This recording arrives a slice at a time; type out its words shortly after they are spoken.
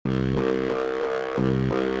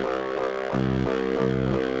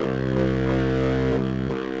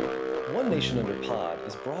One Nation Under Pod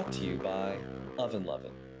is brought to you by Oven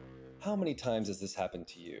Lovin'. How many times has this happened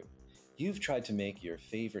to you? You've tried to make your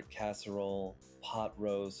favorite casserole, pot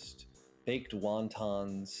roast, baked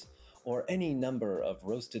wontons, or any number of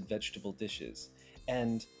roasted vegetable dishes,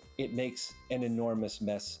 and it makes an enormous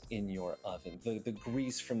mess in your oven. The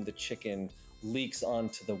grease from the chicken leaks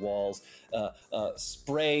onto the walls,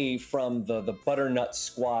 spray from the butternut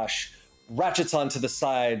squash ratchets onto the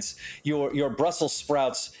sides. Your Brussels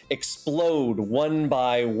sprouts explode one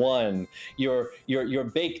by one. Your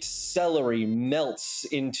baked celery melts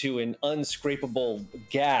into an unscrapable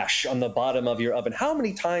gash on the bottom of your oven. How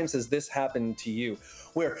many times has this happened to you,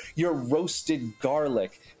 where your roasted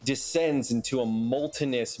garlic descends into a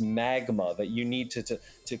moltenous magma that you need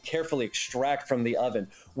to carefully extract from the oven,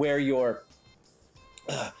 where your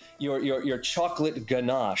chocolate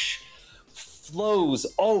ganache flows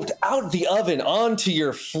out the oven onto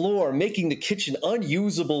your floor, making the kitchen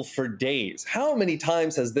unusable for days? How many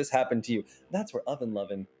times has this happened to you? That's where Oven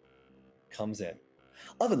Lovin' comes in.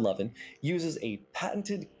 Oven Lovin' uses a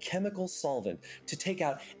patented chemical solvent to take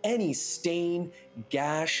out any stain,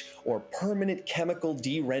 gash, or permanent chemical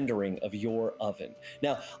de-rendering of your oven.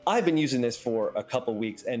 Now, I've been using this for a couple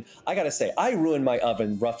weeks, and I gotta say, I ruin my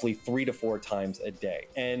oven roughly 3 to 4 times a day.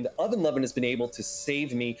 And Oven Lovin' has been able to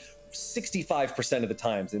save me 65% of the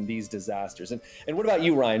times in these disasters. And what about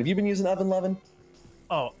you, Ryan? Have you been using Oven Lovin'?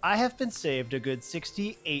 Oh, I have been saved a good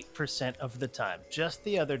 68% of the time. Just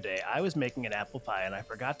the other day, I was making an apple pie and I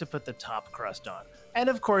forgot to put the top crust on. And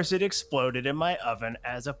of course, it exploded in my oven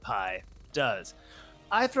as a pie does.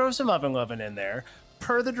 I throw some Oven Lovin' in there.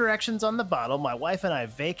 Per the directions on the bottle, my wife and I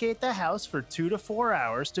vacate the house for 2 to 4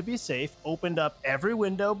 hours to be safe, opened up every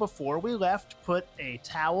window before we left, put a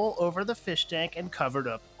towel over the fish tank, and covered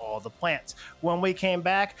up all the plants. When we came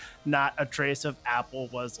back, not a trace of apple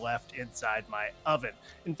was left inside my oven.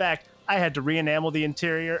 In fact, I had to re-enamel the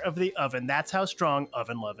interior of the oven. That's how strong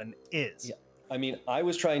Oven Lovin' is. Yeah. I mean, I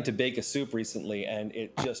was trying to bake a soup recently, and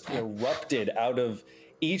it just erupted out of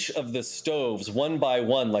each of the stoves one by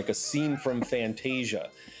one, like a scene from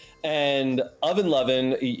Fantasia. And Oven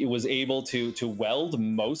Lovin' was able to weld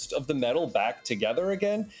most of the metal back together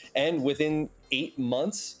again. And within 8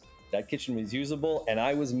 months, that kitchen was usable, and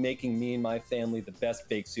I was making me and my family the best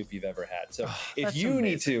baked soup you've ever had. So if you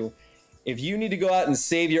need to go out and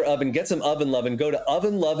save your oven, get some Oven Lovin', go to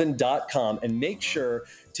ovenlovin.com and make sure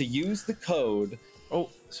to use the code. Oh,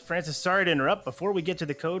 Francis, sorry to interrupt. Before we get to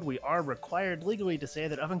the code, we are required legally to say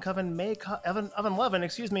that Oven Lovin' may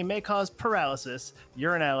cause paralysis,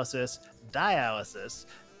 urinalysis, dialysis,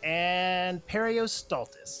 and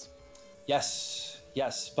peristalsis.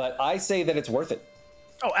 Yes, but I say that it's worth it.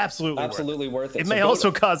 Oh, absolutely worth it. It may also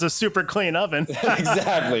cause a super clean oven.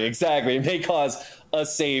 Exactly. It may cause a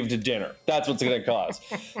saved dinner. That's what's going to cause.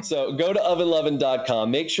 So go to ovenlovin.com.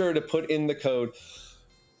 Make sure to put in the code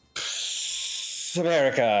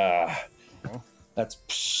America.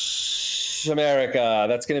 That's America.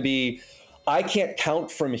 That's going to be, I can't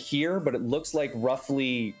count from here, but it looks like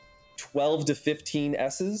roughly 12 to 15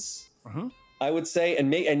 S's, I would say.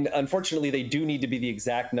 And unfortunately, they do need to be the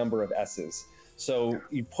exact number of S's. So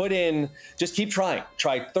you put in, just keep trying.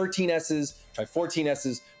 Try 13 S's, try 14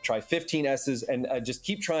 S's, try 15 S's, and just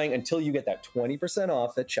keep trying until you get that 20%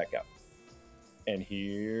 off at checkout. And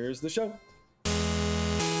here's the show.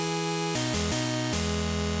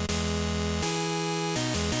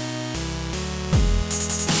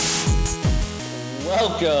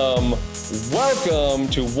 Welcome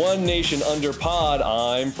to One Nation Under Pod.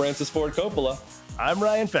 I'm Francis Ford Coppola. I'm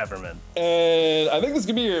Ryan Feverman. And I think this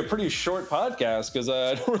could be a pretty short podcast because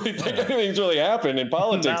I don't really think anything's really happened in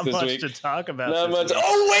politics this week. Not much to talk about. Not much. Week.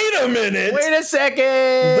 Oh, wait a minute. Wait a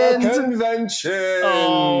second. The convention.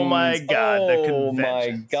 Oh, my God. The convention. Oh,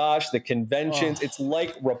 my gosh. The conventions. Oh. It's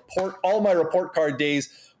like all my report card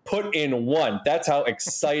days put in one. That's how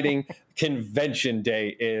exciting convention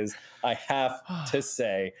day is, I have to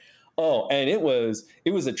say. Oh, and it was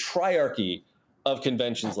a triarchy of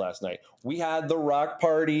conventions last night. We had the Rock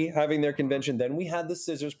Party having their convention, then we had the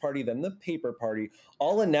Scissors Party, then the Paper Party,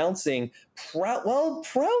 all announcing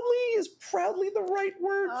proudly is proudly the right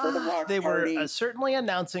word for the Rock Party. They were certainly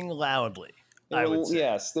announcing loudly. I would say.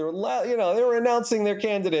 Yes, they were loud. They were announcing their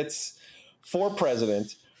candidates for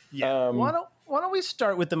president. Yeah. Why don't we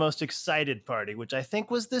start with the most excited party, which I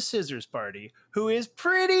think was the Scissors Party, who is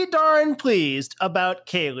pretty darn pleased about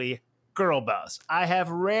Kaylee Girl Boss. I have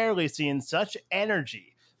rarely seen such energy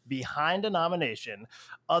behind a nomination,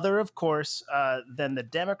 other, of course, than the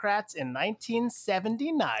Democrats in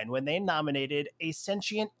 1979 when they nominated a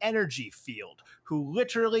sentient energy field who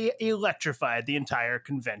literally electrified the entire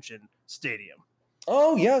convention stadium.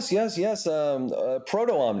 Oh, yes.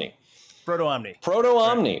 Proto Omni. Proto Omni.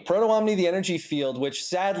 Proto Omni, the energy field, which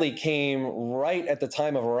sadly came right at the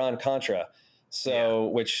time of Iran-Contra. So,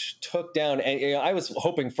 which took down, and I was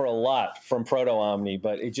hoping for a lot from Proto Omni,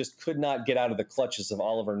 but it just could not get out of the clutches of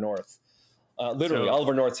Oliver North. Literally,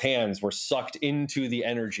 Oliver North's hands were sucked into the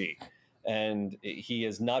energy, and he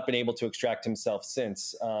has not been able to extract himself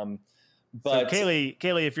since. But so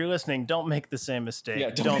Kaylee, if you're listening, don't make the same mistake.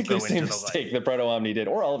 Yeah, don't make the same mistake that Proto Omni did,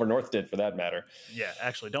 or Oliver North did, for that matter. Yeah,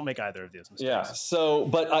 actually, don't make either of those mistakes. Yeah. So,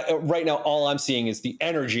 but right now, all I'm seeing is the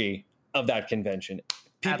energy of that convention.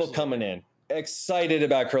 People coming in, excited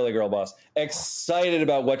about Curly Girl Boss, excited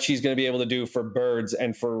about what she's going to be able to do for Birds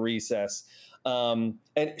and for Recess. And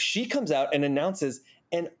she comes out and announces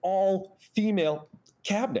an all-female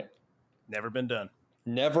cabinet. Never been done.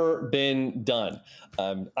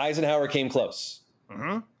 Eisenhower came close.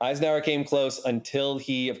 Eisenhower came close until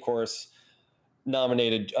he, of course,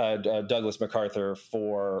 nominated Douglas MacArthur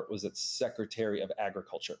for, was it Secretary of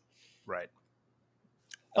Agriculture? Right.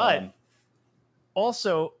 But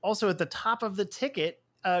also at the top of the ticket,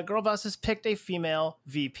 Girl Boss has picked a female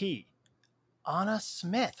VP. Anna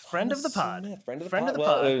Smith, friend of the pod. Friend of the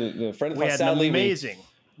pod. We had an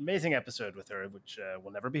amazing episode with her, which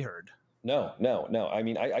will never be heard. No. I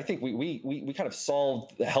mean, I think we kind of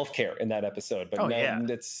solved the healthcare in that episode, but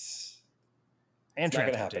it's not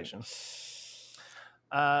transportation.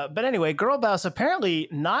 But anyway, Girl Boss apparently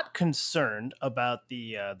not concerned about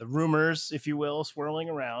the rumors, if you will, swirling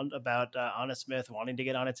around about Anna Smith wanting to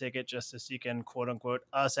get on a ticket just so she can, quote unquote,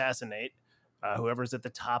 assassinate whoever's at the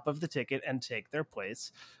top of the ticket and take their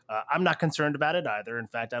place. I'm not concerned about it either. In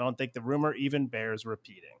fact, I don't think the rumor even bears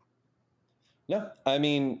repeating. No, I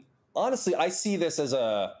mean, honestly, I see this as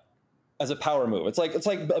a power move. It's like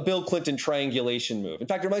a Bill Clinton triangulation move. In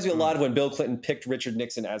fact, it reminds me a lot of when Bill Clinton picked Richard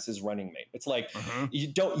Nixon as his running mate. It's like you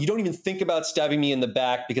don't even think about stabbing me in the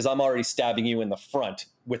back because I'm already stabbing you in the front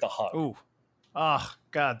with a hug. Ooh, oh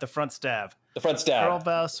God, the front stab. Girl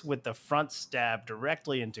Boss with the front stab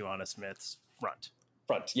directly into Anna Smith's front.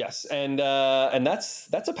 Yes, and that's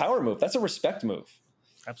a power move. That's a respect move.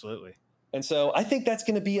 Absolutely. And so I think that's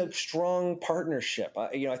going to be a strong partnership.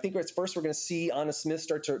 I think at first we're going to see Anna Smith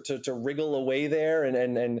start to wriggle away there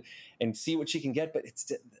and see what she can get. But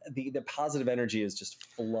it's the positive energy is just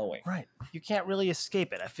flowing. Right. You can't really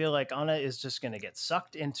escape it. I feel like Anna is just going to get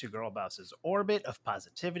sucked into Girl Boss's orbit of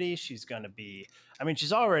positivity. She's going to be,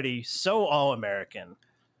 she's already so all-American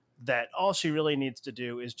that all she really needs to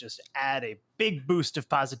do is just add a big boost of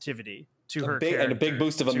positivity to her character. And a big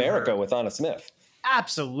boost of America with Anna Smith.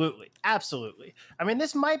 Absolutely.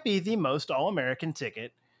 This might be the most all-American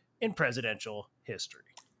ticket in presidential history.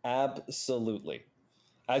 Absolutely.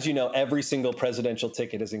 As you know, every single presidential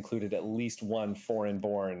ticket has included at least one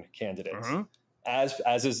foreign-born candidate,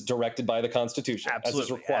 as is directed by the Constitution. Absolutely. As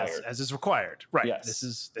is required. As is required. Right. Yes.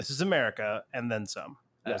 This is America and then some,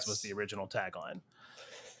 as was the original tagline.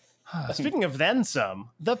 Speaking of then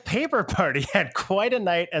some, the Paper Party had quite a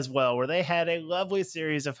night as well, where they had a lovely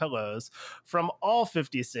series of hellos from all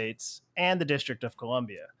 50 states and the District of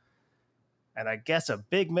Columbia. And I guess a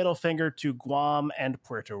big middle finger to Guam and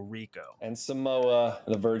Puerto Rico. And Samoa,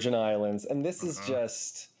 the Virgin Islands. And this is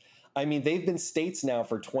just, they've been states now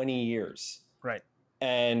for 20 years. Right.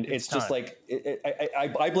 And it's just like,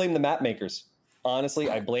 I blame the map makers. Honestly,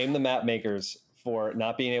 I blame the map makers for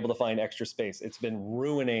not being able to find extra space. It's been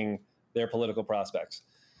ruining their political prospects.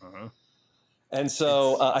 And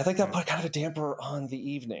so I think that put kind of a damper on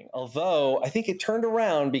the evening. Although I think it turned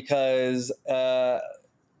around because the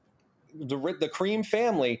Cream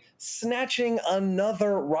family snatching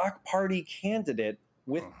another Rock Party candidate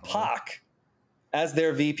with Pac as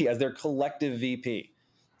their VP, as their collective VP.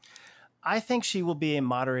 I think she will be a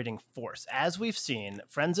moderating force. As we've seen,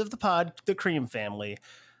 friends of the pod, the Cream family,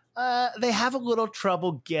 they have a little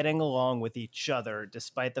trouble getting along with each other,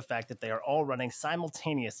 despite the fact that they are all running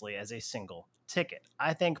simultaneously as a single ticket.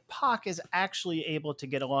 I think Pac is actually able to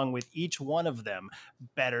get along with each one of them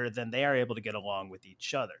better than they are able to get along with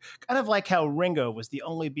each other. Kind of like how Ringo was the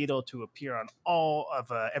only Beatle to appear on all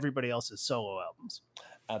of everybody else's solo albums.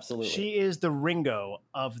 Absolutely. She is the Ringo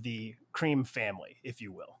of the Cream family, if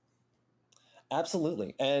you will.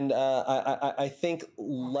 Absolutely. And I think,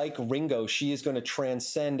 like Ringo, she is going to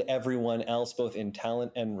transcend everyone else, both in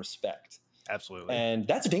talent and respect. Absolutely. And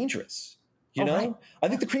that's dangerous. You know? Right. I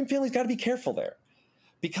think the Cream family's got to be careful there.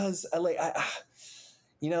 Because,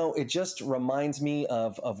 It just reminds me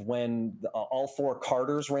of when all four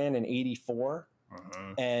Carters ran in '84.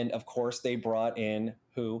 Mhm. And of course, they brought in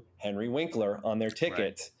who? Henry Winkler on their Right.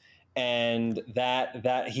 ticket. And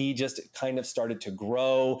that he just kind of started to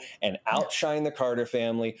grow and outshine the Carter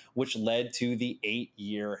family, which led to the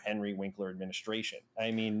 8-year Henry Winkler administration.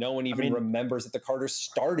 I mean, no one I even mean, remembers that the Carters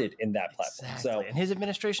started in that platform. exactly. So And his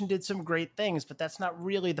administration did some great things, but that's not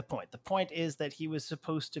really the point. The point is that he was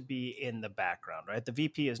supposed to be in the background, right? The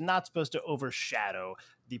VP is not supposed to overshadow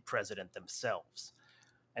the president themselves.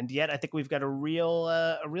 And yet, I think we've got a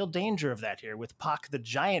real danger of that here with Pac the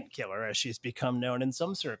Giant Killer, as she's become known in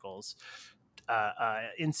some circles,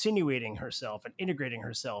 insinuating herself and integrating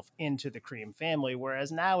herself into the Cream family,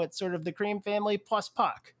 whereas now it's sort of the Cream family plus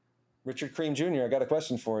Pac. Richard Cream Jr., I got a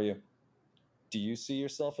question for you. Do you see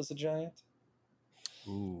yourself as a giant?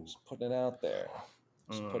 Ooh. Just putting it out there.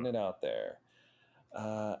 Just putting it out there.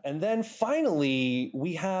 And then finally,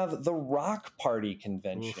 we have the Rock Party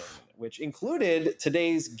convention, which included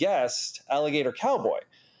today's guest, Alligator Cowboy,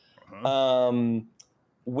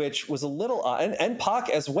 which was a little and Pac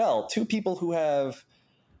as well. Two people who have,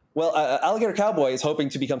 Alligator Cowboy is hoping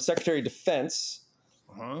to become Secretary of Defense,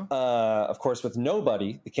 of course, with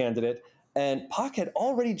nobody, the candidate. And Pac had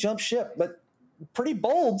already jumped ship, but pretty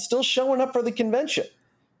bold, still showing up for the convention.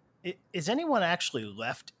 Is anyone actually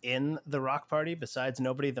left in the Rock Party besides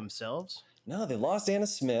nobody themselves? No, they lost Anna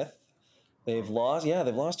Smith. They've lost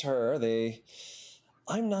her.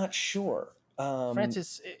 I'm not sure.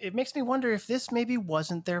 Francis, it makes me wonder if this maybe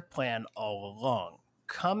wasn't their plan all along.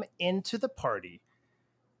 Come into the party,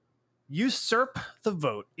 usurp the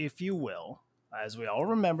vote, if you will. As we all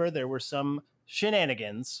remember, there were some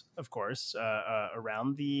shenanigans, of course,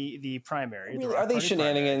 around the primary. Really, are they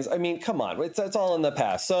shenanigans? Primary. I mean, come on, it's all in the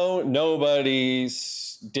past. So nobody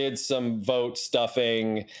did some vote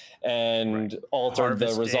stuffing and altered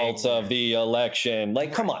the results of the election.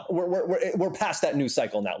 Like, come on, we're past that news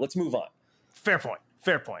cycle now. Let's move on. Fair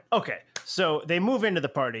point. Okay, so they move into the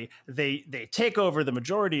party. They take over the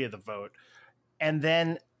majority of the vote, and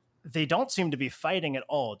then they don't seem to be fighting at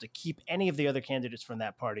all to keep any of the other candidates from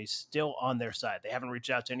that party still on their side. They haven't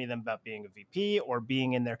reached out to any of them about being a VP or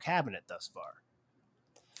being in their cabinet thus far.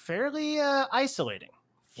 Fairly isolating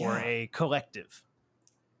for a collective.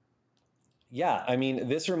 Yeah, I mean,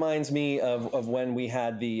 this reminds me of when we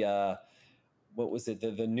had the, what was it,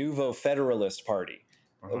 the Nouveau Federalist Party.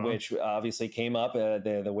 Which obviously came up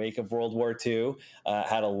the wake of World War II,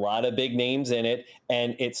 had a lot of big names in it,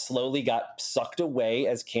 and it slowly got sucked away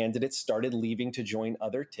as candidates started leaving to join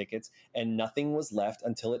other tickets, and nothing was left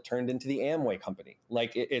until it turned into the Amway company.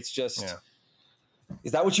 Like, it's just... Yeah.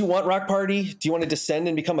 Is that what you want, Rock Party? Do you want to descend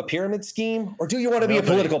and become a pyramid scheme? Or do you want to be a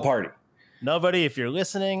political party? Nobody, if you're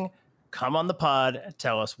listening, come on the pod and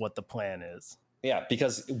tell us what the plan is. Yeah,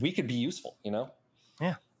 because we could be useful,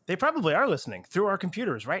 Yeah. They probably are listening through our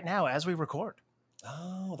computers right now as we record.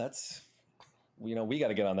 Oh, that's... we got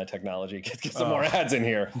to get on that technology. Get some more ads in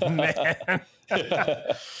here. Man.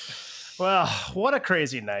 Well, what a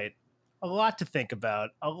crazy night. A lot to think about.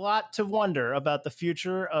 A lot to wonder about the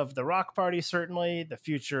future of the Rock Party, certainly, the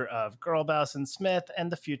future of Girlboss and Smith,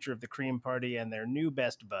 and the future of the Cream Party and their new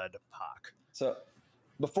best bud, Pac. So...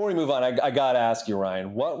 before we move on, I got to ask you,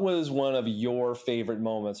 Ryan, what was one of your favorite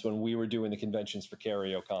moments when we were doing the conventions for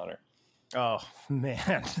Kerry O'Connor? Oh,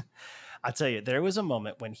 man. I'll tell you, there was a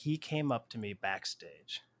moment when he came up to me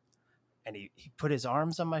backstage and he put his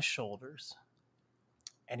arms on my shoulders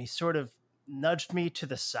and he sort of nudged me to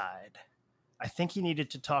the side. I think he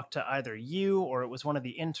needed to talk to either you or it was one of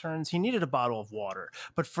the interns. He needed a bottle of water.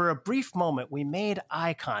 But for a brief moment, we made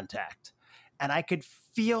eye contact. And I could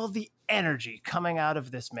feel the energy coming out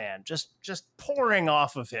of this man, just pouring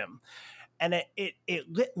off of him. And it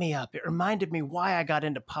lit me up. It reminded me why I got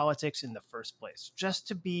into politics in the first place. Just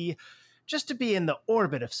to be in the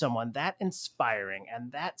orbit of someone that inspiring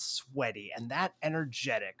and that sweaty and that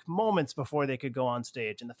energetic moments before they could go on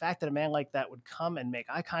stage. And the fact that a man like that would come and make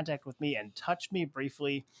eye contact with me and touch me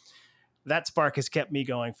briefly, that spark has kept me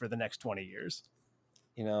going for the next 20 years.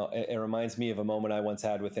 It reminds me of a moment I once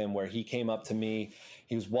had with him where he came up to me.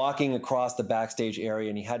 He was walking across the backstage area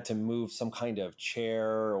and he had to move some kind of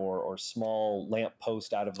chair or small lamp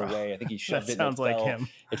post out of the way. I think he shoved it. Sounds like him.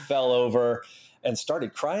 It fell over and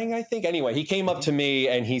started crying, I think. Anyway, he came up to me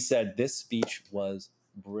and he said, "This speech was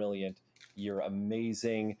brilliant. You're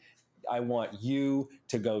amazing. I want you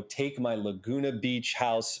to go take my Laguna Beach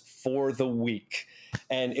house for the week."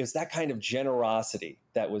 And it was that kind of generosity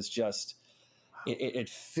that was just... It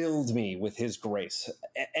filled me with his grace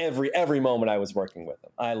every moment I was working with him.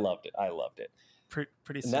 I loved it.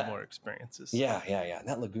 Pretty similar experiences. Yeah. And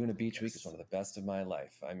that Laguna Beach week is one of the best of my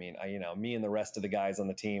life. I mean, me and the rest of the guys on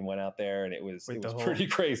the team went out there, and it was pretty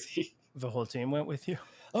crazy. The whole team went with you?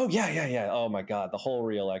 Oh, yeah. Oh, my God. The whole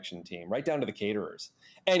re-election team, right down to the caterers.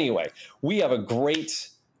 Anyway, we have a great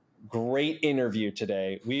interview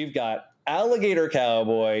today. We've got Alligator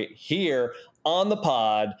Cowboy here on the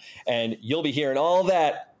pod, and you'll be hearing all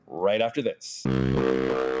that right after this.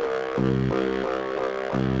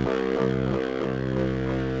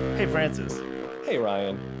 Hey, Francis. Hey,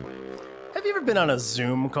 Ryan. Have you ever been on a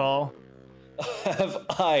Zoom call? Have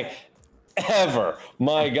I ever?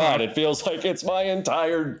 My God, it feels like it's my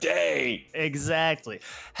entire day. Exactly.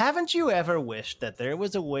 Haven't you ever wished that there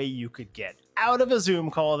was a way you could get out of a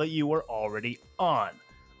Zoom call that you were already on?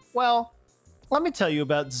 Well, let me tell you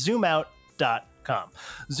about ZoomOut.com.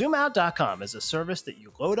 ZoomOut.com is a service that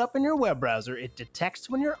you load up in your web browser. It detects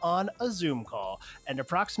when you're on a Zoom call, and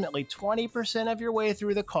approximately 20% of your way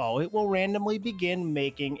through the call, it will randomly begin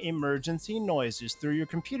making emergency noises through your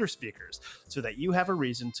computer speakers so that you have a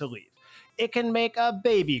reason to leave. It can make a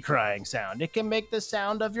baby crying sound. It can make the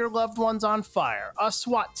sound of your loved ones on fire, a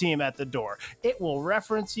SWAT team at the door. It will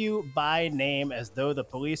reference you by name as though the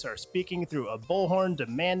police are speaking through a bullhorn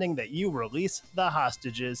demanding that you release the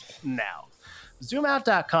hostages now.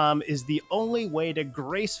 ZoomOut.com is the only way to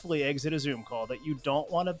gracefully exit a Zoom call that you don't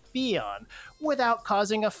want to be on without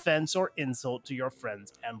causing offense or insult to your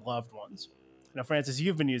friends and loved ones. Now, Francis,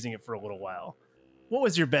 you've been using it for a little while. What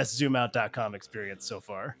was your best ZoomOut.com experience so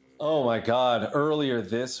far? Oh my God. Earlier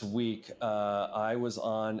this week, I was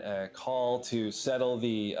on a call to settle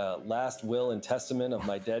the last will and testament of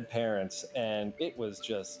my dead parents, and it was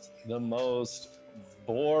just the most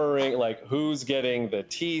boring, like who's getting the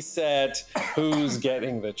tea set, who's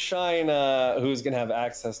getting the china, who's going to have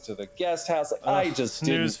access to the guest house. I just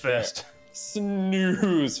snooze fest.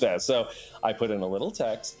 Snooze fest. So I put in a little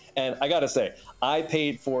text, and I got to say, I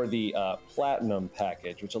paid for the platinum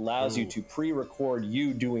package, which allows you to pre-record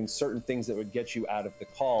you doing certain things that would get you out of the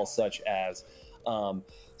call, such as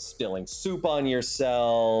spilling soup on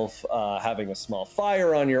yourself, having a small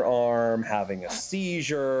fire on your arm, having a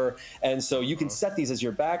seizure. And so you can set these as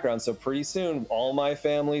your background. So pretty soon, all my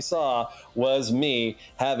family saw was me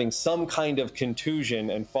having some kind of contusion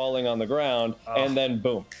and falling on the ground. And then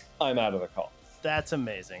boom, I'm out of the call. That's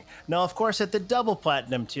amazing. Now, of course, at the double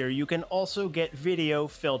platinum tier, you can also get video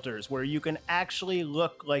filters where you can actually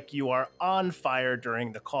look like you are on fire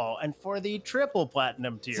during the call. And for the triple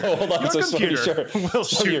platinum tier, so hold on, your computer will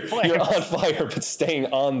shoot flames. You're on fire, but staying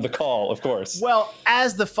on the call, of course. Well,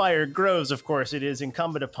 as the fire grows, of course, it is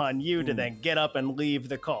incumbent upon you to then get up and leave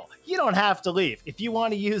the call. You don't have to leave. If you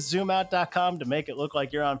want to use ZoomOut.com to make it look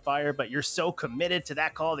like you're on fire, but you're so committed to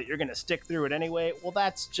that call that you're going to stick through it anyway, well,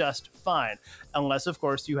 that's just fine. Unless, of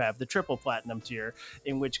course, you have the triple platinum tier,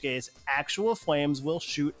 in which case actual flames will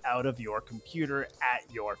shoot out of your computer at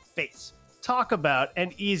your face. Talk about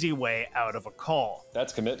an easy way out of a call.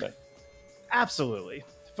 That's commitment. Absolutely.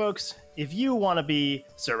 Folks, if you want to be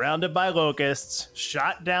surrounded by locusts,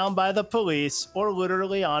 shot down by the police, or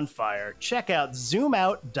literally on fire, check out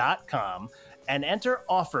ZoomOut.com and enter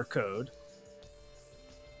offer code.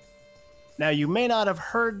 Now, you may not have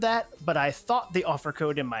heard that, but I thought the offer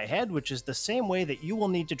code in my head, which is the same way that you will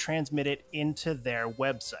need to transmit it into their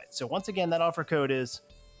website. So once again, that offer code is...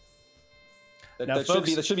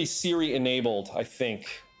 That should be Siri enabled, I think.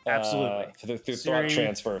 Absolutely. Through thought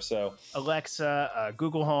transfer. So Alexa,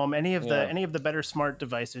 Google Home, any of the better smart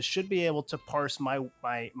devices should be able to parse my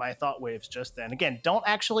thought waves just then. Again, don't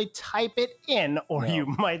actually type it in, or you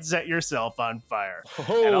might set yourself on fire.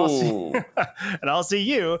 Oh. And I'll see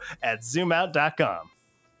you at ZoomOut.com.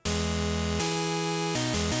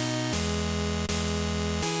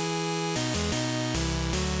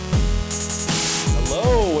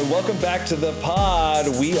 Hello, and welcome back to the pod.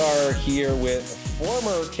 We are here with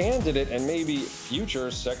former candidate and maybe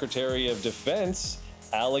future Secretary of Defense,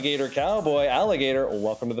 Alligator Cowboy. Alligator,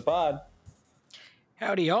 welcome to the pod.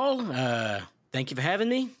 Howdy, y'all. Thank you for having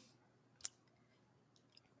me.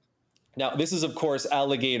 Now, this is, of course,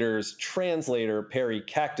 Alligator's translator, Perry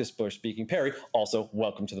Cactusbush speaking. Perry, also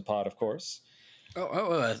welcome to the pod, of course.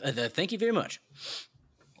 Thank you very much.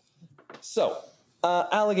 So,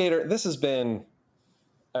 Alligator, this has been...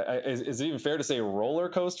 is it even fair to say roller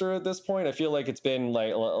coaster at this point? I feel like it's been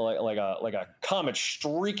like a comet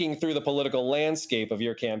streaking through the political landscape of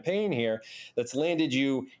your campaign here that's landed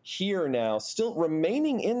you here now, still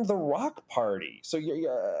remaining in the Rock Party. So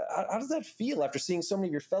how does that feel after seeing so many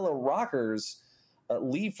of your fellow rockers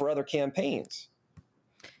leave for other campaigns?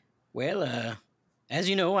 Well, as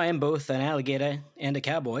you know, I am both an alligator and a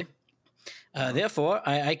cowboy. Therefore,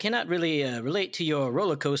 I cannot really relate to your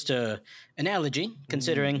roller coaster analogy,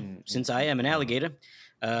 considering since I am an alligator,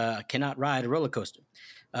 I cannot ride a roller coaster.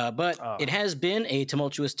 But Oh. it has been a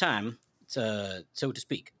tumultuous time, so to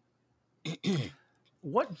speak.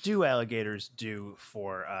 What do alligators do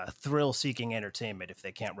for thrill-seeking entertainment if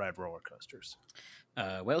they can't ride roller coasters?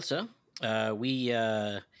 Well, sir, we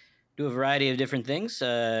do a variety of different things.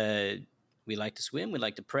 We like to swim. We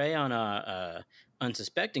like to prey on our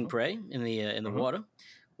unsuspecting prey in the water,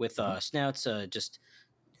 with our snouts just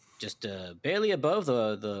barely above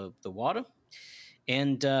the water.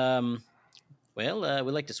 And we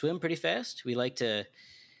like to swim pretty fast. We like to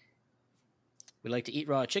eat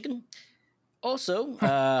raw chicken. Also,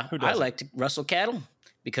 I doesn't? like to rustle cattle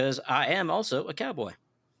because I am also a cowboy.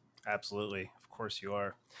 Absolutely. Of course you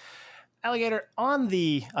are. Alligator, on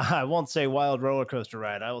the, I won't say wild roller coaster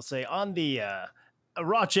ride, I will say on the a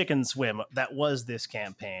raw chicken swim that was this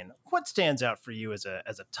campaign, what stands out for you as a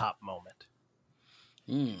top moment?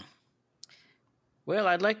 Well,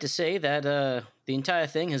 I'd like to say that the entire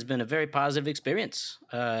thing has been a very positive experience.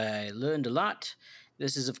 I learned a lot.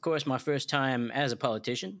 This is, of course, my first time as a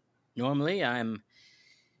politician. Normally, I'm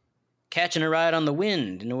catching a ride on the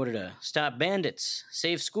wind in order to stop bandits,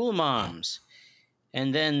 save school moms,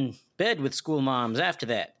 and then bed with school moms after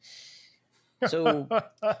that. So,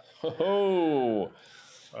 Oh,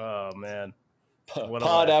 man. What a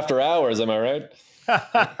Pod life. after hours, am I right?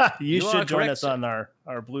 You You are should join correct, us sir. on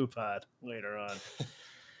our blue pod later on.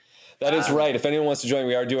 That is right. If anyone wants to join,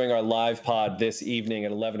 we are doing our live pod this evening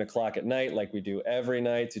at 11 o'clock at night, like we do every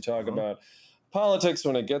night, to talk about politics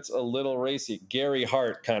when it gets a little racy. Gary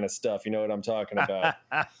Hart kind of stuff. You know what I'm talking about.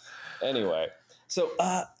 Anyway, so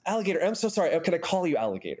Alligator, I'm so sorry. Can I call you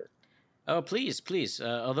Alligator? oh, please.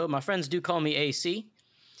 Although my friends do call me AC.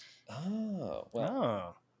 Oh, well,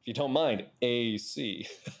 Oh. if you don't mind, AC.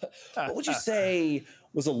 What would you say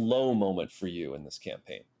was a low moment for you in this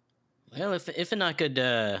campaign? Well, if I could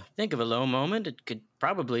think of a low moment, it could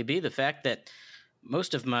probably be the fact that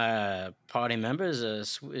most of my party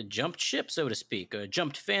members jumped ship, so to speak, or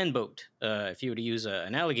jumped fan boat, if you were to use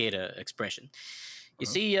an alligator expression. You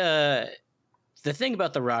see, the thing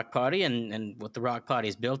about the Rock Party and what the Rock Party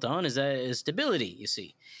is built on is stability, you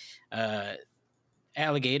see.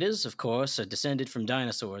 Alligators, of course, are descended from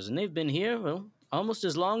dinosaurs, and they've been here, well, almost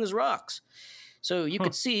as long as rocks. So you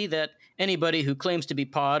could see that anybody who claims to be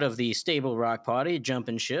part of the stable Rock Party,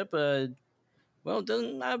 jumping ship, doesn't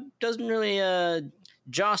really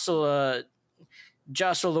jostle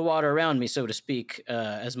the water around me, so to speak,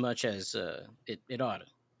 as much as it ought to.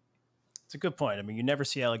 It's a good point. I mean, you never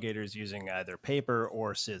see alligators using either paper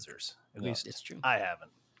or scissors. At least It's true. I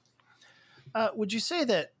haven't. Would you say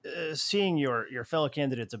that seeing your fellow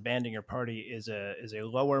candidates abandon your party is a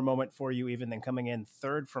lower moment for you, even than coming in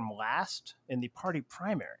third from last in the party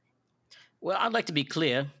primary? Well, I'd like to be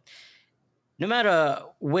clear. No matter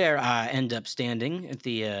where I end up standing at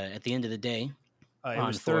the end of the day, It on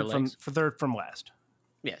was four third from last.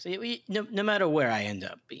 yes, no matter where I end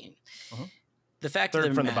up being, the fact Third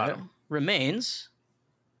of the from the matter bottom. remains,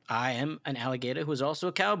 I am an alligator who is also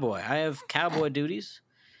a cowboy. I have cowboy duties.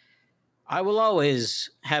 I will always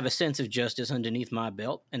have a sense of justice underneath my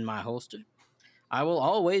belt and my holster. I will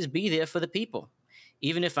always be there for the people,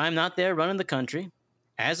 even if I'm not there running the country,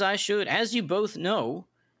 as I should. As you both know,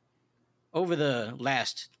 over the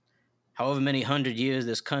last however many 100 years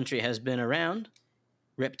this country has been around,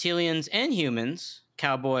 reptilians and humans,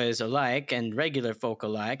 cowboys alike and regular folk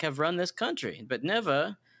alike, have run this country, but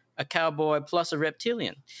never a cowboy plus a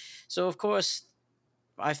reptilian. So, of course,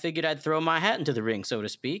 I figured I'd throw my hat into the ring, so to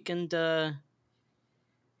speak, and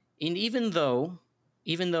even though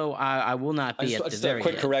I will not be at the Just a very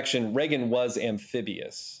quick end. correction. Reagan was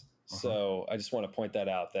amphibious. So I just want to point that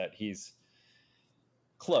out, that he's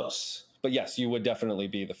close. But yes, you would definitely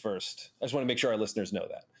be the first. I just want to make sure our listeners know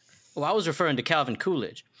that. Well, I was referring to Calvin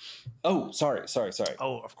Coolidge. Oh, sorry.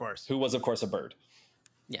 Oh, of course. Who was, of course, a bird.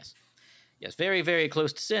 Yes, very, very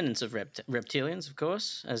close descendants of reptilians, of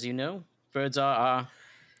course. As you know, birds are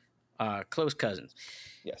close cousins.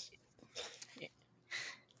 Yes.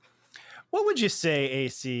 What would you say,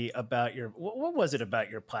 AC, about what was it about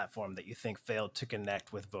your platform that you think failed to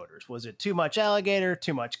connect with voters? Was it too much alligator,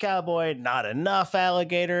 too much cowboy, not enough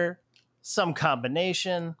alligator, some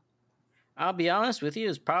combination? I'll be honest with you,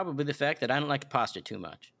 it's probably the fact that I don't like to posture too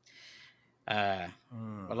much. A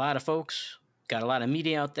lot of folks got a lot of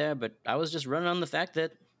media out there, but I was just running on the fact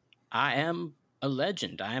that I am a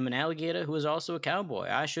legend. I am an alligator who is also a cowboy.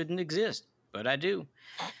 I shouldn't exist, but I do.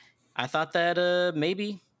 I thought that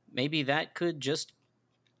maybe that could just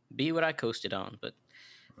be what I coasted on, but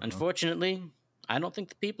unfortunately, I don't think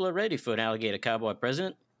the people are ready for an alligator cowboy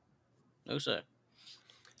president. No, sir.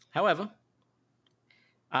 However,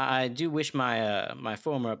 I do wish my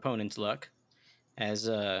former opponents luck, as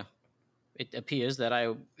it appears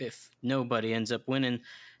that if nobody ends up winning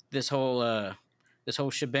this whole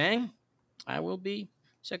shebang, I will be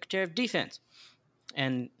Secretary of Defense.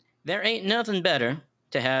 And there ain't nothing better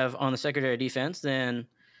to have on the Secretary of Defense than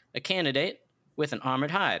a candidate with an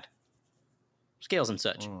armored hide, scales and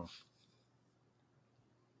such.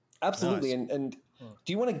 Absolutely. Nice. And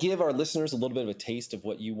do you want to give our listeners a little bit of a taste of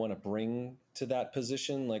what you want to bring to that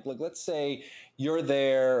position? Like, look, let's say you're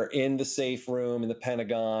there in the safe room in the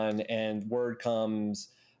Pentagon and word comes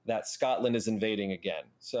that Scotland is invading again.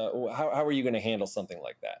 So how are you going to handle something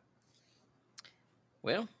like that?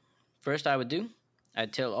 Well, first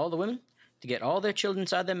I'd tell all the women to get all their children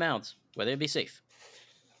inside their mouths where they'd be safe.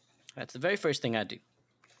 That's the very first thing I'd do.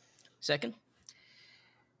 Second,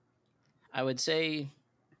 I would say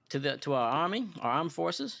to our army, our armed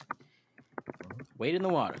forces, wait in the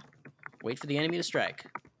water. Wait for the enemy to strike.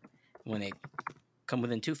 When they come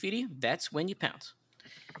within 2 feet of you, that's when you pounce.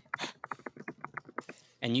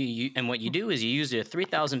 And and what you do is you use your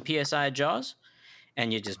 3,000 psi jaws,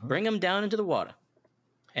 and you just bring them down into the water,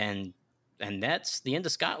 and that's the end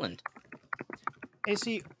of Scotland.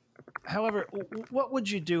 AC, however, what would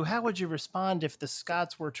you do? How would you respond if the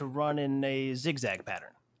Scots were to run in a zigzag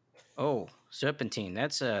pattern? Oh, serpentine.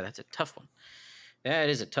 That's a tough one. That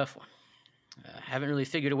is a tough one. Haven't really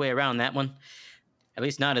figured a way around that one. At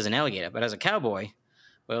least not as an alligator, but as a cowboy,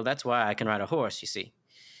 well, that's why I can ride a horse, you see.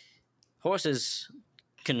 Horses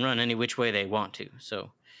can run any which way they want to.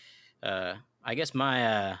 So I guess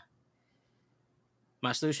my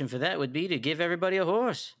solution for that would be to give everybody a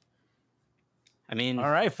horse. I mean... All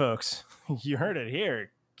right, folks. You heard it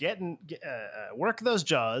here. Work those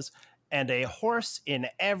jaws and a horse in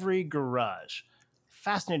every garage.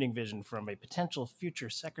 Fascinating vision from a potential future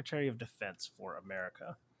Secretary of Defense for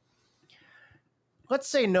America. Let's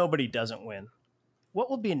say nobody doesn't win. What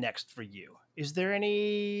will be next for you? Is there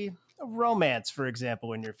any romance, for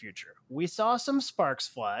example, in your future? We saw some sparks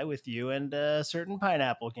fly with you and a certain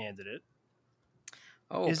pineapple candidate.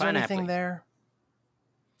 Oh, is there anything there?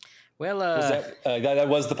 Well, that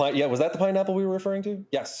was the pine. Yeah, was that the pineapple we were referring to?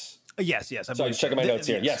 Yes. Yes. So I was checking my notes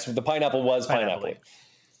here. Yes, the pineapple was pineapple.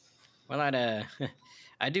 Well,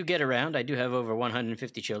 I do get around. I do have over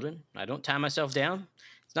 150 children. I don't tie myself down.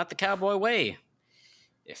 It's not the cowboy way.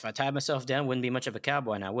 If I tied myself down, wouldn't be much of a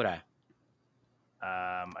cowboy now, would I?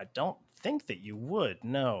 I don't think that you would,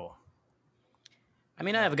 no. I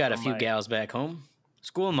mean, I've got a few gals back home.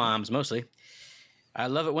 School moms, mostly. I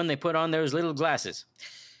love it when they put on those little glasses.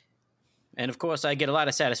 And, of course, I get a lot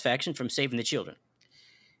of satisfaction from saving the children.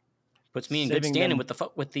 Puts me in good standing with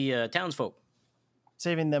the townsfolk.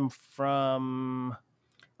 Saving them from...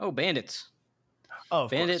 Oh, bandits. Oh,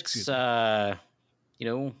 bandits,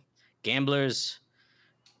 gamblers,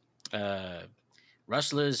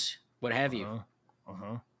 rustlers, what have you.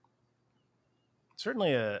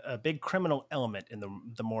 Certainly a big criminal element in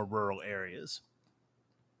the more rural areas.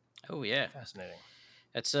 Oh, yeah. Fascinating.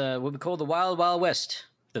 That's what we call the Wild Wild West.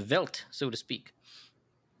 The veldt, so to speak.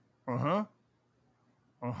 Are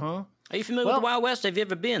you familiar with the Wild West? Have you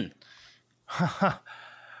ever been?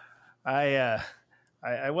 I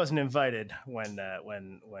wasn't invited when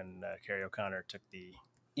Kerry O'Connor took the.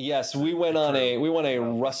 Yes, we went on a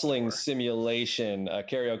rustling simulation.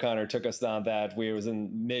 Kerry O'Connor took us on that. We was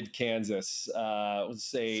in mid Kansas.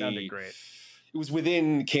 Sounded great. It was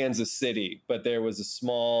within Kansas City, but there was a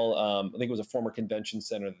small, I think it was a former convention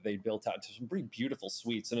center that they built out to some pretty beautiful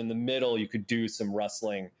suites. And in the middle, you could do some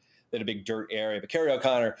rustling. They had a big dirt area. But Kerry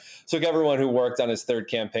O'Connor took everyone who worked on his third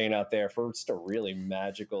campaign out there for just a really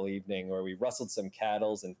magical evening where we rustled some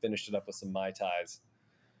cattles and finished it up with some Mai Tais.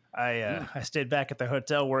 I stayed back at the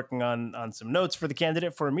hotel working on some notes for the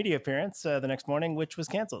candidate for a media appearance the next morning, which was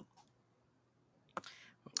canceled.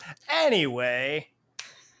 Anyway,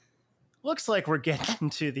 looks like we're getting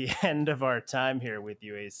to the end of our time here with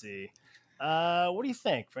UAC. What do you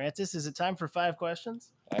think, Francis? Is it time for 5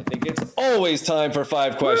 questions? I think it's always time for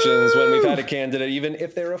 5 questions when we've had a candidate, even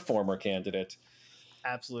if they're a former candidate.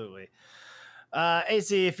 Absolutely.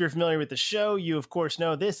 AC, if you're familiar with the show, you of course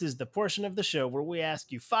know this is the portion of the show where we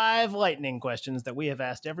ask you 5 lightning questions that we have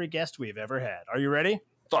asked every guest we've ever had. Are you ready?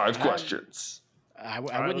 5 questions. I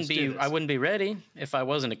wouldn't be ready if I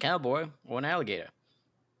wasn't a cowboy or an alligator.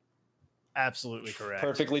 Absolutely correct.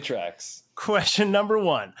 Perfectly tracks. Question number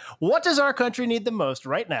 1. What does our country need the most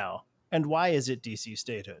right now, and why is it DC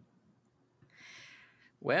statehood?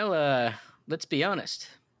 Well, let's be honest.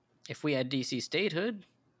 If we had DC statehood,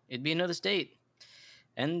 it'd be another state.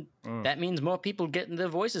 And that means more people getting their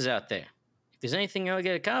voices out there. If there's anything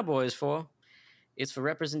Alligator Cowboy is for, it's for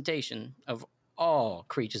representation of all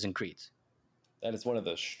creatures and creeds. That is one of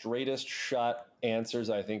the straightest shot answers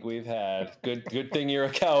I think we've had. Good thing you're a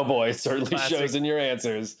cowboy. It certainly Classic. shows in your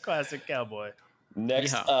answers. Classic cowboy.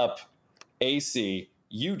 Next Yeah. up, AC,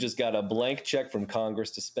 you just got a blank check from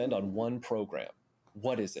Congress to spend on one program.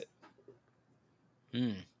 What is it?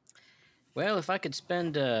 Well, if I could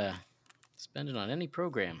spend it on any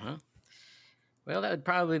program, huh? Well, that would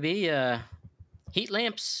probably be heat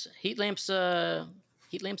lamps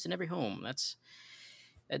in every home.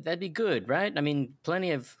 That'd be good, right? I mean,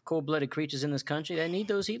 plenty of cold-blooded creatures in this country that need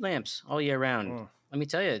those heat lamps all year round. Let me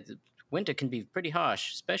tell you, the winter can be pretty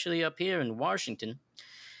harsh, especially up here in Washington.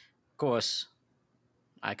 Of course,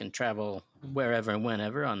 I can travel wherever and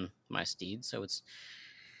whenever on my steed, so it's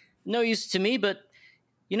no use to me, but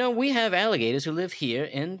we have alligators who live here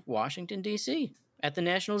in Washington, D.C. at the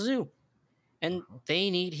National Zoo, and they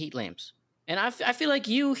need heat lamps. And I feel like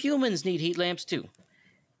you humans need heat lamps too.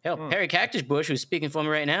 Hell, Perry Cactus Bush, who's speaking for me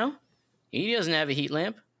right now, he doesn't have a heat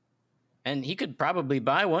lamp, and he could probably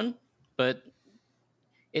buy one, but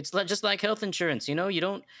it's just like health insurance. You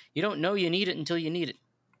don't know you need it until you need it.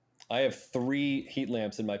 I have 3 heat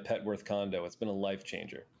lamps in my Petworth condo. It's been a life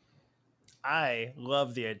changer. I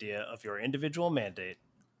love the idea of your individual mandate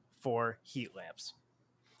for heat lamps.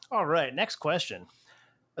 All right, next question.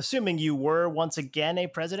 Assuming you were once again a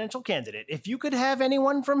presidential candidate, if you could have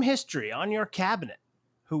anyone from history on your cabinet,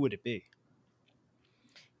 who would it be?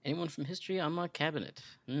 Anyone from history on my cabinet?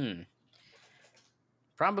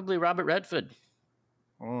 Probably Robert Redford.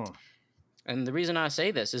 And the reason I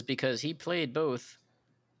say this is because he played both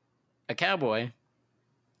a cowboy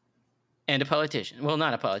and a politician. Well,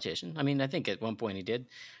 not a politician. I mean, I think at one point he did.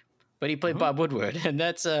 But he played Bob Woodward, and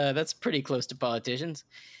that's pretty close to politicians.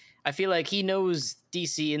 I feel like he knows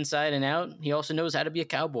DC inside and out. He also knows how to be a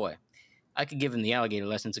cowboy. I could give him the alligator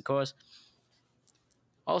lessons, of course.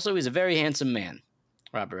 Also, he's a very handsome man,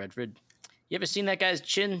 Robert Redford. You ever seen that guy's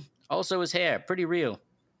chin? Also, his hair, pretty real.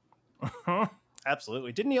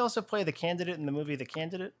 Absolutely. Didn't he also play the candidate in the movie The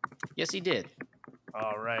Candidate? Yes, he did.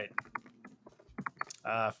 All right.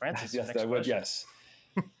 Francis, Yes, next I would. question. Yes.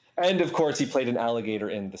 And of course, he played an alligator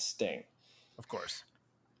in The Sting. Of course.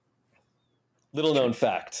 Little known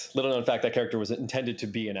fact, that character was intended to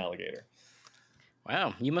be an alligator.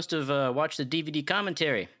 Wow, you must have watched the DVD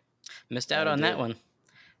commentary. Missed out on that one.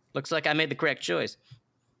 Looks like I made the correct choice.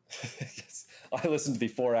 Yes. I listened to the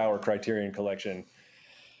 4-hour Criterion Collection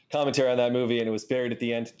commentary on that movie, and it was buried at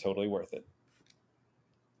the end. Totally worth it.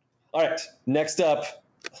 All right, next up.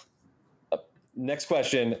 Next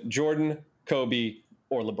question, Jordan, Kobe,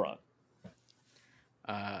 or LeBron?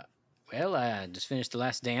 Well, I just finished The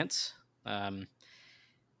Last Dance.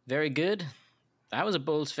 Very good. I was a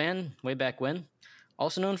Bulls fan way back when.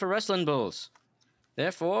 Also known for wrestling Bulls.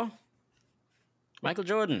 Therefore, Michael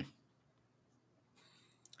Jordan.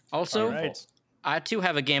 Also, All right. I too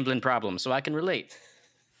have a gambling problem, so I can relate.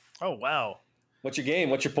 Oh, wow. What's your game?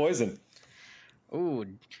 What's your poison? Ooh,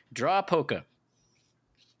 draw poker.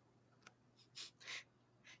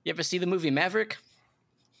 You ever see the movie Maverick?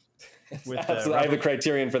 With, I have a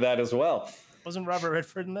Criterion for that as well. Wasn't Robert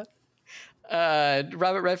Redford in that?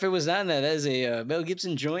 Robert Redford was not in that. That is a Mel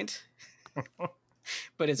Gibson joint.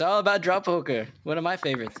 But it's all about draw poker. One of my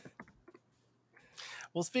favorites.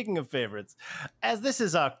 Well, speaking of favorites, as this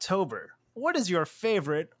is October, what is your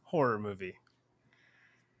favorite horror movie?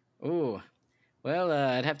 Ooh, well,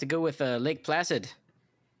 I'd have to go with Lake Placid.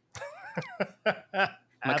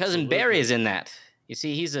 My cousin Barry is in that. You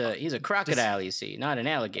see, he's a crocodile. You see, not an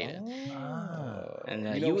alligator. And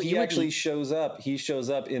he actually shows up. He shows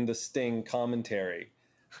up in the Sting commentary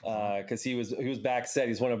because he was back set.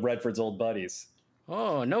 He's one of Redford's old buddies.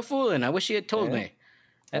 Oh, no fooling! I wish he had told me.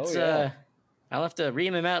 That's I'll have to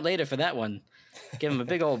ream him out later for that one. Give him a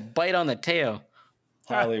big old bite on the tail.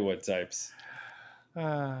 Hollywood types.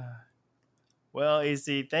 Well,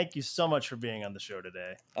 AC, thank you so much for being on the show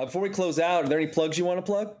today. Before we close out, are there any plugs you want to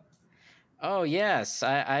plug? Oh yes,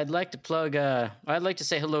 I'd like to plug. I'd like to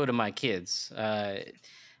say hello to my kids. I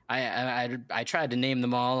tried to name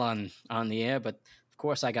them all on the air, but of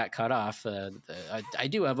course I got cut off. I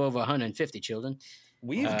do have over 150 children.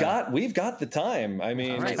 We've got the time. I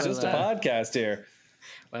mean, right, it's just a podcast here.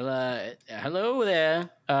 Well, hello there,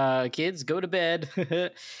 kids. Go to bed.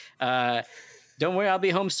 Don't worry, I'll be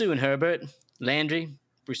home soon. Herbert, Landry,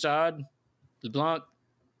 Broussard, LeBlanc,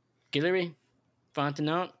 Guillory,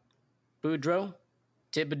 Fontenot, Boudreaux,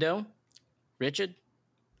 Thibodeau, Richard,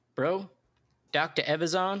 Bro, Dr.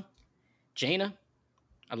 Evazon, Jaina,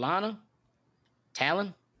 Alana,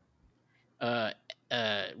 Talon,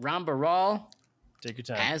 Rambaral, Take your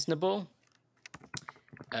time. Asnable,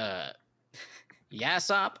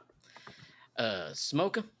 Yasop,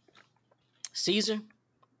 Smoker, Caesar,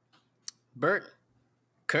 Bert,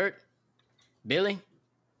 Kurt, Billy,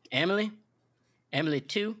 Emily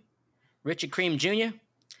 2, Richard Cream Jr.,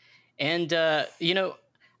 and,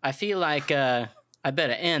 I feel like I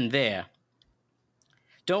better end there.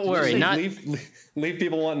 Don't worry, leave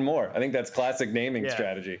people wanting more. I think that's classic naming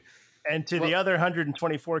strategy. And to the other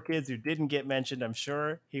 124 kids who didn't get mentioned, I'm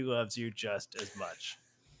sure he loves you just as much.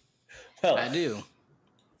 Well, I do.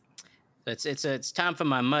 It's time for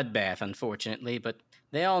my mud bath, unfortunately, but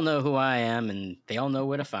they all know who I am and they all know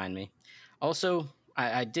where to find me. Also,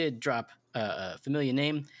 I did drop a familiar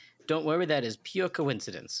name. Don't worry, that is pure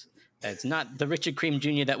coincidence. It's not the Richard Cream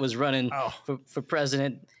Jr. that was running for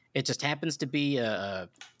president. It just happens to be a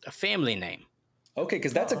family name. Okay,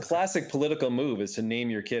 because that's a classic political move, is to name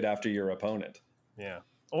your kid after your opponent. Yeah.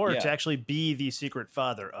 Or to actually be the secret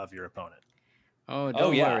father of your opponent. Oh,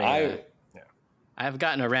 don't worry. I've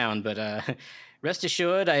gotten around, but rest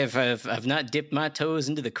assured, I've not dipped my toes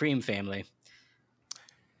into the Cream family.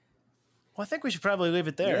 Well, I think we should probably leave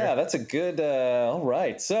it there. Yeah, that's a good, all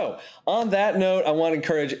right. So on that note, I want to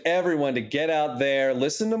encourage everyone to get out there,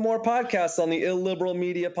 listen to more podcasts on the Illiberal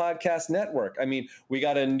Media Podcast Network. I mean, we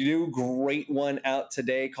got a new great one out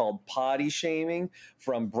today called Potty Shaming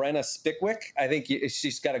from Brenna Spickwick. I think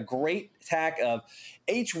she's got a great tack of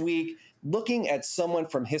each week looking at someone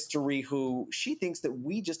from history who she thinks that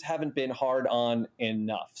we just haven't been hard on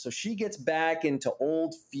enough. So she gets back into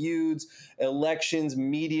old feuds, elections,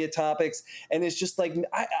 media topics, and it's just like,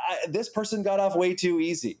 this person got off way too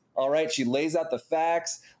easy. All right, she lays out the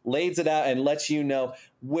facts, lays it out, and lets you know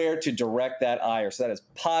where to direct that ire. So that is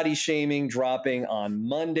Potty Shaming, dropping on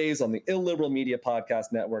Mondays on the Illiberal Media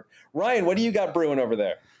Podcast Network. Ryan, what do you got brewing over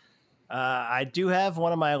there? I do have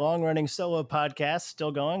one of my long-running solo podcasts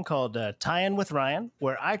still going called Tie-In with Ryan,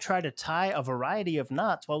 where I try to tie a variety of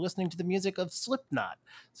knots while listening to the music of Slipknot.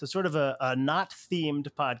 So sort of a knot-themed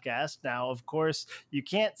podcast. Now, of course, you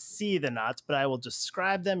can't see the knots, but I will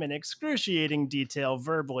describe them in excruciating detail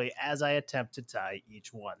verbally as I attempt to tie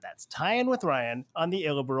each one. That's Tie-In with Ryan on the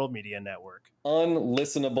Illiberal Media Network.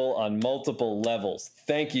 Unlistenable on multiple levels.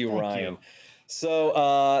 Thank you, Ryan. So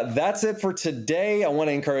that's it for today. I want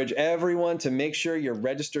to encourage everyone to make sure you're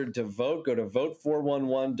registered to vote. Go to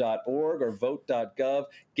vote411.org or vote.gov.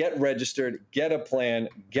 Get registered, get a plan,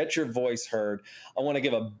 get your voice heard. I want to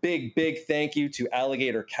give a big, big thank you to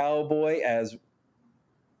Alligator Cowboy as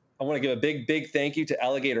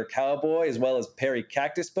well as Perry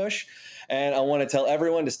Cactus Bush. And I want to tell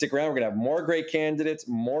everyone to stick around. We're going to have more great candidates,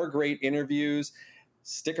 more great interviews.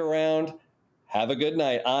 Stick around. Have a good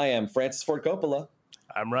night. I am Francis Ford Coppola.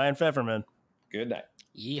 I'm Ryan Pfefferman. Good night.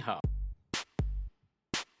 Yeehaw.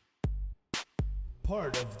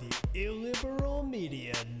 Part of the Illiberal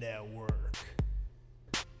Media Network.